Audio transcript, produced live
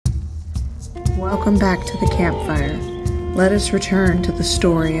Welcome back to the campfire. Let us return to the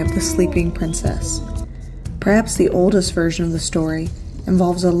story of the sleeping princess. Perhaps the oldest version of the story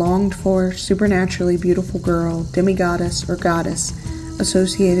involves a longed-for, supernaturally beautiful girl, demigoddess or goddess,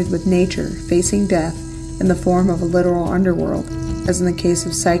 associated with nature, facing death in the form of a literal underworld, as in the case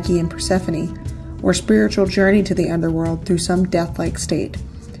of Psyche and Persephone, or spiritual journey to the underworld through some death-like state.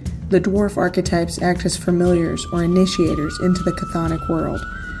 The dwarf archetypes act as familiars or initiators into the chthonic world.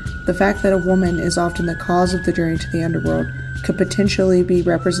 The fact that a woman is often the cause of the journey to the underworld could potentially be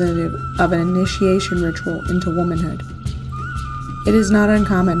representative of an initiation ritual into womanhood. It is not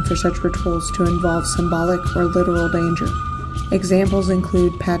uncommon for such rituals to involve symbolic or literal danger. Examples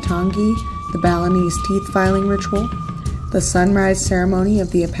include Patangi, the Balinese teeth-filing ritual, the sunrise ceremony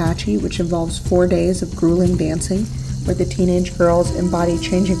of the Apache, which involves 4 days of grueling dancing, where the teenage girls embody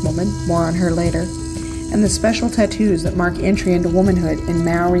changing woman, more on her later, and the special tattoos that mark entry into womanhood in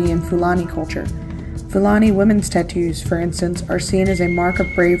Maori and Fulani culture. Fulani women's tattoos, for instance, are seen as a mark of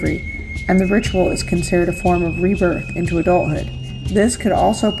bravery, and the ritual is considered a form of rebirth into adulthood. This could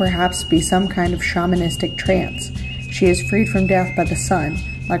also perhaps be some kind of shamanistic trance. She is freed from death by the sun,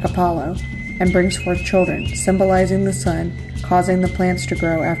 like Apollo, and brings forth children, symbolizing the sun, causing the plants to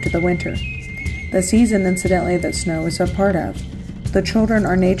grow after the winter. The season, incidentally, that snow is a part of. The children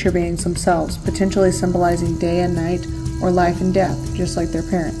are nature beings themselves, potentially symbolizing day and night, or life and death, just like their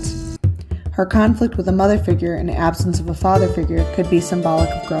parents. Her conflict with a mother figure and absence of a father figure could be symbolic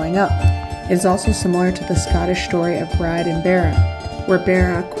of growing up. It is also similar to the Scottish story of Bride and Bera, where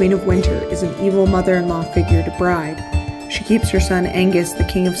Bera, Queen of Winter, is an evil mother-in-law figure to Bride. She keeps her son Angus, the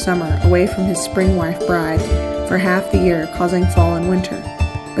King of Summer, away from his spring wife Bride for half the year, causing fall and winter.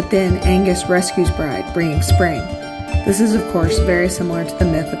 But then Angus rescues Bride, bringing spring. This is, of course, very similar to the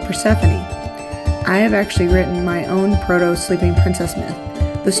myth of Persephone. I have actually written my own proto-sleeping princess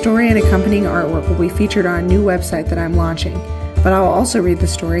myth. The story and accompanying artwork will be featured on a new website that I'm launching, but I will also read the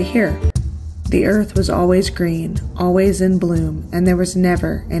story here. The earth was always green, always in bloom, and there was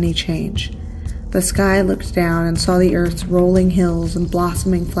never any change. The sky looked down and saw the earth's rolling hills and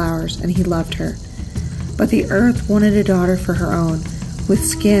blossoming flowers, and he loved her. But the earth wanted a daughter for her own, with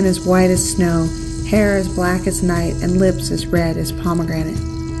skin as white as snow, hair as black as night, and lips as red as pomegranate.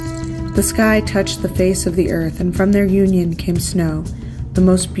 The sky touched the face of the earth, and from their union came Snow, the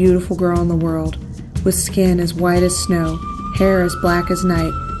most beautiful girl in the world, with skin as white as snow, hair as black as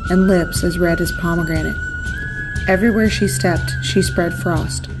night, and lips as red as pomegranate. Everywhere she stepped, she spread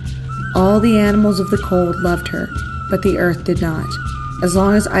frost. All the animals of the cold loved her, but the earth did not. As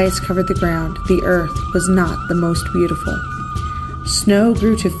long as ice covered the ground, the earth was not the most beautiful. Snow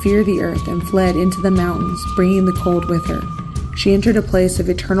grew to fear the earth and fled into the mountains, bringing the cold with her. She entered a place of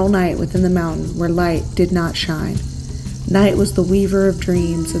eternal night within the mountain where light did not shine. Night was the weaver of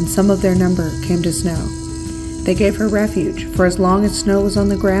dreams, and some of their number came to Snow. They gave her refuge, for as long as snow was on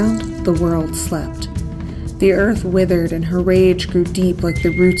the ground, the world slept. The earth withered, and her rage grew deep like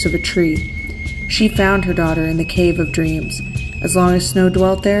the roots of a tree. She found her daughter in the cave of dreams. As long as Snow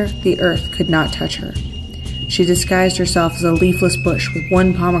dwelt there, the earth could not touch her. She disguised herself as a leafless bush with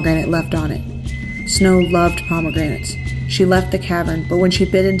one pomegranate left on it. Snow loved pomegranates. She left the cavern, but when she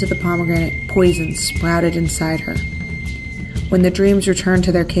bit into the pomegranate, poison sprouted inside her. When the dreams returned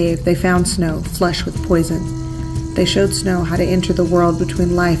to their cave, they found Snow, flush with poison. They showed Snow how to enter the world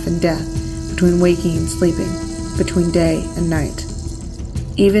between life and death, between waking and sleeping, between day and night.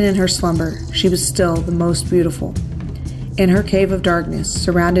 Even in her slumber, she was still the most beautiful. In her cave of darkness,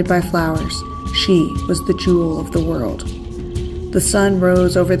 surrounded by flowers, she was the jewel of the world. The sun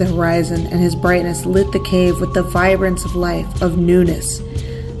rose over the horizon, and his brightness lit the cave with the vibrance of life, of newness.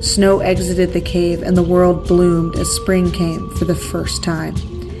 Snow exited the cave, and the world bloomed as spring came for the first time.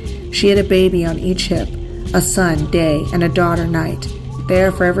 She had a baby on each hip, a son day and a daughter night. They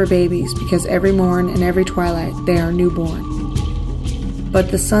are forever babies, because every morn and every twilight they are newborn.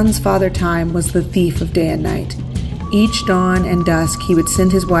 But the sun's father Time was the thief of day and night. Each dawn and dusk he would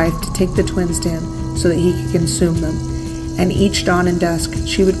send his wife to take the twins to him so that he could consume them. And each dawn and dusk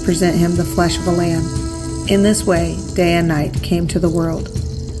she would present him the flesh of a lamb. In this way, day and night came to the world.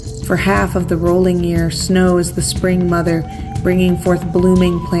 For half of the rolling year, Snow is the spring mother, bringing forth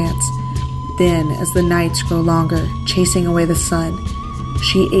blooming plants. Then, as the nights grow longer, chasing away the sun,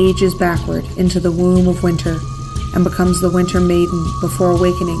 she ages backward into the womb of winter and becomes the winter maiden before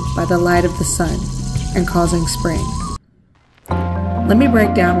awakening by the light of the sun and causing spring. Let me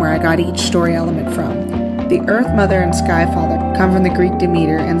break down where I got each story element from. The Earth Mother and Sky Father come from the Greek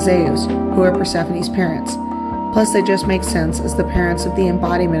Demeter and Zeus, who are Persephone's parents. Plus they just make sense as the parents of the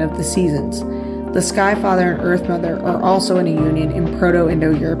embodiment of the seasons. The Sky Father and Earth Mother are also in a union in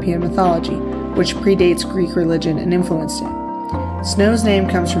Proto-Indo-European mythology, which predates Greek religion and influenced it. Snow's name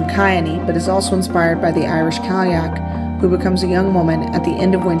comes from Kyone, but is also inspired by the Irish Cailleach, who becomes a young woman at the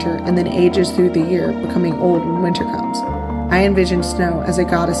end of winter and then ages through the year, becoming old when winter comes. I envision Snow as a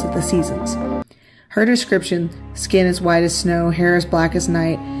goddess of the seasons. Her description, skin as white as snow, hair as black as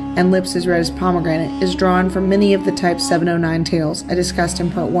night, and lips as red as pomegranate, is drawn from many of the Type 709 tales I discussed in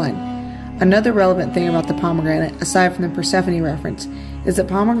Part 1. Another relevant thing about the pomegranate, aside from the Persephone reference, is that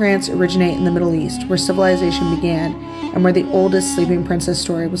pomegranates originate in the Middle East, where civilization began, and where the oldest sleeping princess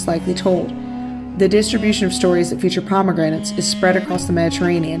story was likely told. The distribution of stories that feature pomegranates is spread across the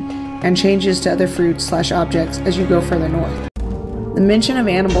Mediterranean, and changes to other fruits/objects as you go further north. The mention of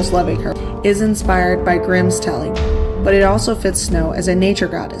animals loving her is inspired by Grimm's telling, but it also fits Snow as a nature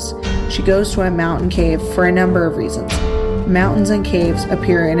goddess. She goes to a mountain cave for a number of reasons. Mountains and caves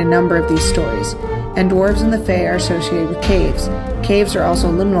appear in a number of these stories, and dwarves and the Fae are associated with caves. Caves are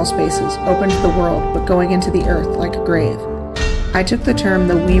also liminal spaces, open to the world, but going into the earth like a grave. I took the term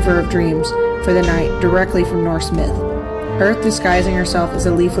the Weaver of Dreams for the night directly from Norse myth. Earth disguising herself as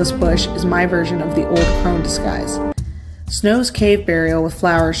a leafless bush is my version of the old crone disguise. Snow's cave burial with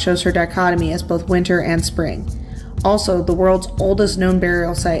flowers shows her dichotomy as both winter and spring. Also, the world's oldest known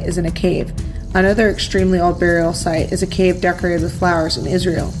burial site is in a cave. Another extremely old burial site is a cave decorated with flowers in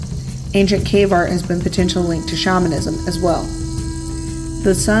Israel. Ancient cave art has been potentially linked to shamanism as well.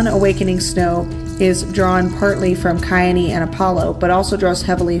 The sun awakening Snow is drawn partly from Kyone and Apollo, but also draws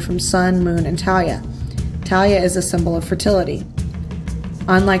heavily from Sun, Moon, and Talia. Talia is a symbol of fertility.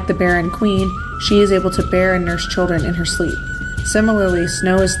 Unlike the barren queen, she is able to bear and nurse children in her sleep. Similarly,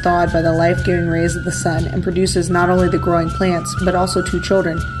 Snow is thawed by the life-giving rays of the sun and produces not only the growing plants, but also two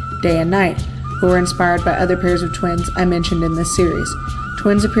children, Day and Night, who are inspired by other pairs of twins I mentioned in this series.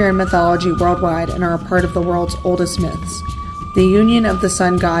 Twins appear in mythology worldwide and are a part of the world's oldest myths. The union of the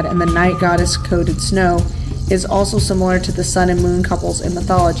sun god and the night goddess coded Snow is also similar to the sun and moon couples in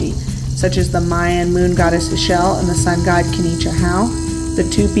mythology, such as the Mayan moon goddess Ishel and the sun god Kanicha Hao, the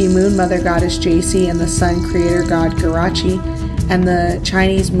Tupi moon mother goddess Jaci and the sun creator god Garachi, and the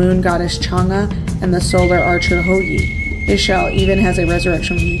Chinese moon goddess Chang'e and the solar archer Houyi. Ishel even has a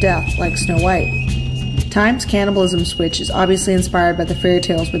resurrection from death, like Snow White. Time's cannibalism switch is obviously inspired by the fairy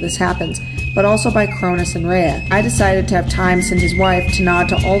tales where this happens, but also by Cronus and Rhea. I decided to have Time send his wife to nod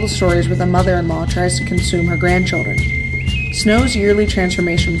to all the stories where the mother-in-law tries to consume her grandchildren. Snow's yearly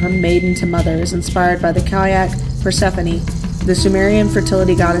transformation from maiden to mother is inspired by the Cailleach Persephone, the Sumerian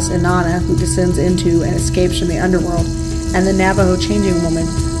fertility goddess Inanna, who descends into and escapes from the underworld, and the Navajo changing woman,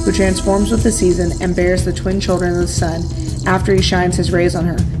 who transforms with the season and bears the twin children of the sun after he shines his rays on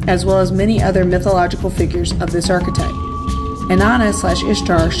her, as well as many other mythological figures of this archetype.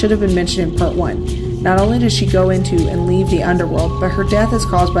 Inanna/Ishtar should have been mentioned in Part 1. Not only does she go into and leave the underworld, but her death is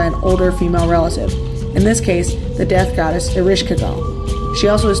caused by an older female relative, in this case, the death goddess Erishkigal. She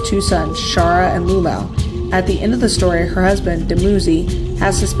also has two sons, Shara and Lulau. At the end of the story, her husband, Dumuzi,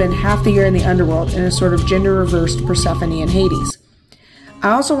 has to spend half the year in the underworld in a sort of gender-reversed Persephone and Hades.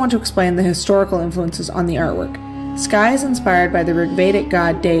 I also want to explain the historical influences on the artwork. Sky is inspired by the Rigvedic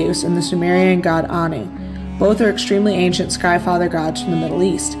god Deus and the Sumerian god Anu. Both are extremely ancient sky father gods from the Middle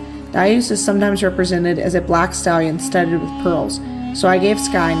East. Deus is sometimes represented as a black stallion studded with pearls, so I gave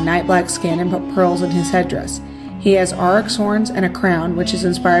Sky night black skin and put pearls in his headdress. He has oryx horns and a crown, which is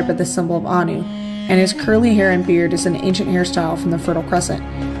inspired by the symbol of Anu, and his curly hair and beard is an ancient hairstyle from the Fertile Crescent.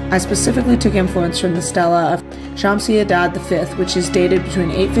 I specifically took influence from the stela of Shamsi-Adad V, which is dated between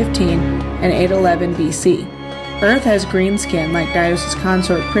 815 and 811 BC. Earth has green skin like Deus'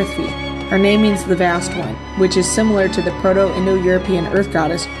 consort Prithvi. Her name means the Vast One, which is similar to the Proto-Indo-European Earth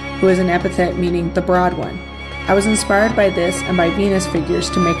goddess, who is an epithet meaning the Broad One. I was inspired by this and by Venus figures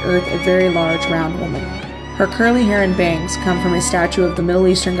to make Earth a very large round woman. Her curly hair and bangs come from a statue of the Middle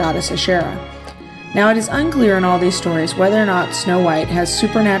Eastern goddess Asherah. Now it is unclear in all these stories whether or not Snow White has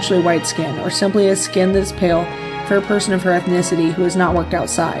supernaturally white skin or simply a skin that is pale for a person of her ethnicity who has not worked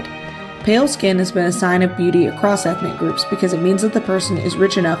outside. Pale skin has been a sign of beauty across ethnic groups because it means that the person is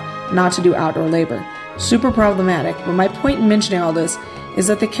rich enough not to do outdoor labor. Super problematic, but my point in mentioning all this is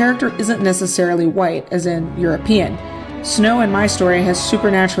that the character isn't necessarily white, as in European. Snow in my story has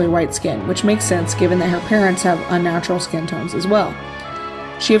supernaturally white skin, which makes sense given that her parents have unnatural skin tones as well.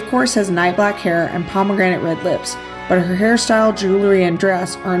 She of course has night black hair and pomegranate red lips, but her hairstyle, jewelry, and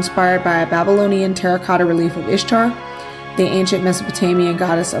dress are inspired by a Babylonian terracotta relief of Ishtar, the ancient Mesopotamian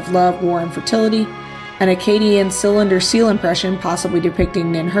goddess of love, war, and fertility, an Akkadian cylinder seal impression possibly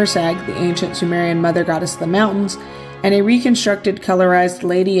depicting Ninhursag, the ancient Sumerian mother goddess of the mountains, and a reconstructed colorized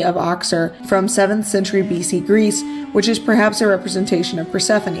Lady of Oxer from 7th century BC Greece, which is perhaps a representation of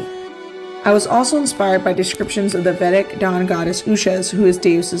Persephone. I was also inspired by descriptions of the Vedic dawn goddess Ushas, who is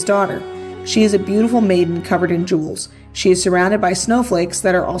Deus's daughter. She is a beautiful maiden covered in jewels. She is surrounded by snowflakes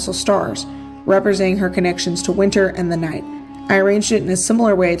that are also stars, representing her connections to winter and the night. I arranged it in a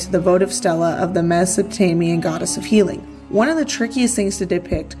similar way to the votive stela of the Mesopotamian goddess of healing. One of the trickiest things to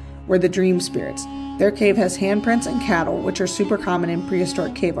depict were the dream spirits. Their cave has handprints and cattle, which are super common in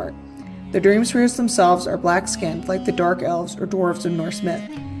prehistoric cave art. The dream spirits themselves are black-skinned, like the dark elves or dwarves of Norse myth,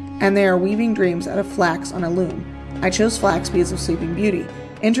 and they are weaving dreams out of flax on a loom. I chose flax because of Sleeping Beauty.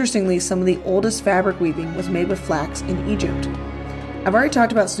 Interestingly, some of the oldest fabric weaving was made with flax in Egypt. I've already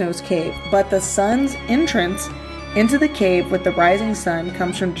talked about Snow's cave, but the sun's entrance into the cave with the rising sun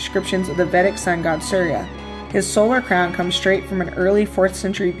comes from descriptions of the Vedic sun god Surya. His solar crown comes straight from an early 4th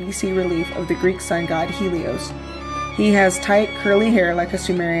century BC relief of the Greek sun god Helios. He has tight, curly hair like a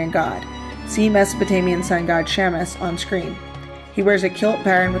Sumerian god. See Mesopotamian sun god Shamash on screen. He wears a kilt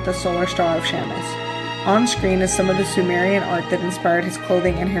patterned with the solar star of Shamash. On screen is some of the Sumerian art that inspired his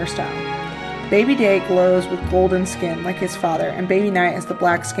clothing and hairstyle. Baby Day glows with golden skin like his father, and Baby Night has the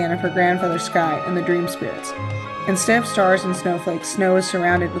black skin of her grandfather Sky and the dream spirits. Instead of stars and snowflakes, Snow is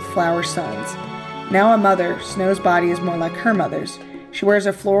surrounded with flower suns. Now a mother, Snow's body is more like her mother's. She wears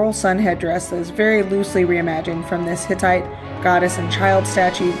a floral sun headdress that is very loosely reimagined from this Hittite goddess and child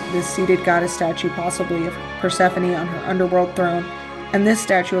statue, this seated goddess statue possibly of Persephone on her underworld throne, and this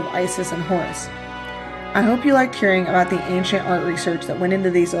statue of Isis and Horus. I hope you liked hearing about the ancient art research that went into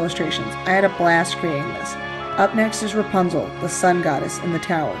these illustrations. I had a blast creating this. Up next is Rapunzel, the sun goddess in the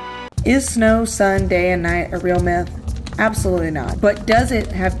tower. Is snow, sun, day, and night a real myth? Absolutely not. But does it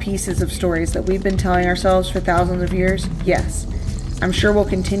have pieces of stories that we've been telling ourselves for thousands of years? Yes. I'm sure we'll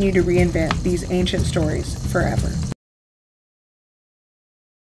continue to reinvent these ancient stories forever.